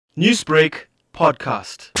Newsbreak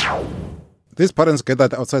podcast. These parents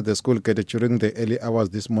gathered outside the school gate during the early hours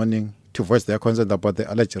this morning to voice their concern about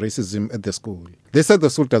the alleged racism at the school. They said the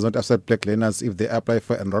school does not accept black learners if they apply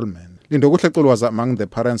for enrollment. Lindo Kuhlekul was among the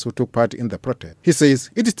parents who took part in the protest. He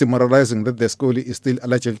says it is demoralizing that the school is still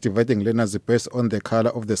allegedly dividing learners based on the color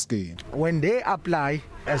of the skin. When they apply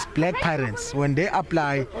as black parents, when they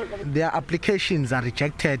apply, their applications are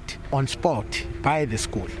rejected on spot by the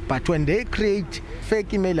school. But when they create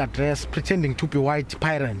fake email address pretending to be white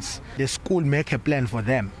parents, the school make a plan for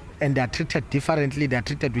them. And they are treated differently, they are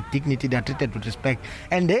treated with dignity, they are treated with respect,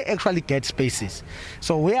 and they actually get spaces.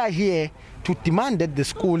 So we are here to demand that the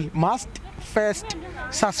school must first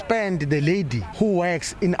suspend the lady who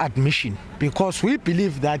works in admission, because we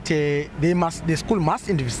believe that the school must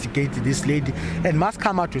investigate this lady and must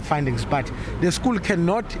come out with findings. But the school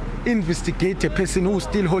cannot investigate a person who is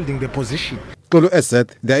still holding the position. Kulu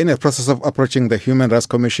said they are in a process of approaching the Human Rights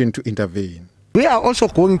Commission to intervene. We are also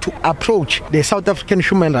going to approach the South African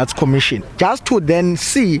Human Rights Commission just to then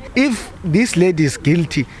see if this lady is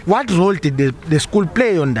guilty. What role did the school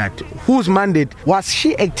play on that? Whose mandate was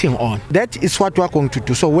she acting on? That is what we are going to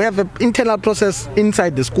do. So we have an internal process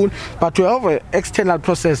inside the school, but we have an external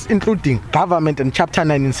process including government and Chapter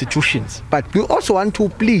 9 institutions. But we also want to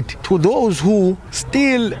plead to those who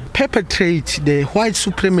still perpetrate the white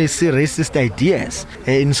supremacy racist ideas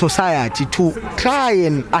in society to try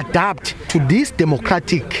and adapt to this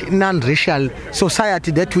democratic, non-racial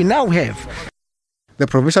society that we now have. The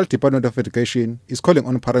Provincial Department of Education is calling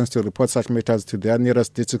on parents to report such matters to their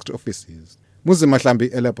nearest district offices. Muzima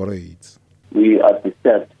Hlambi elaborates. We are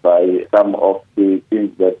disturbed by some of the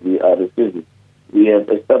things that we are receiving. We have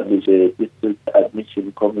established a district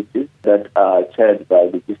admission committee that are chaired by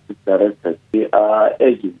the district directors. We are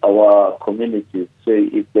urging our communities, say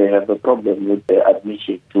if they have a problem with their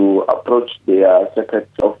admission, to approach their secretary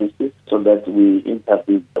offices so that we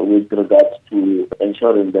intervene with regards to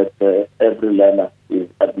ensuring that every learner is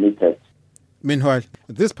admitted. Meanwhile,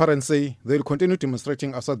 these parents say they will continue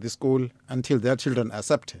demonstrating outside the school until their children are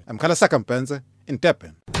accepted. I'm Khalesakhe Mbhense in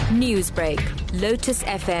Durban. Newsbreak, Lotus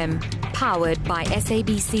FM, powered by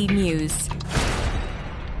SABC News.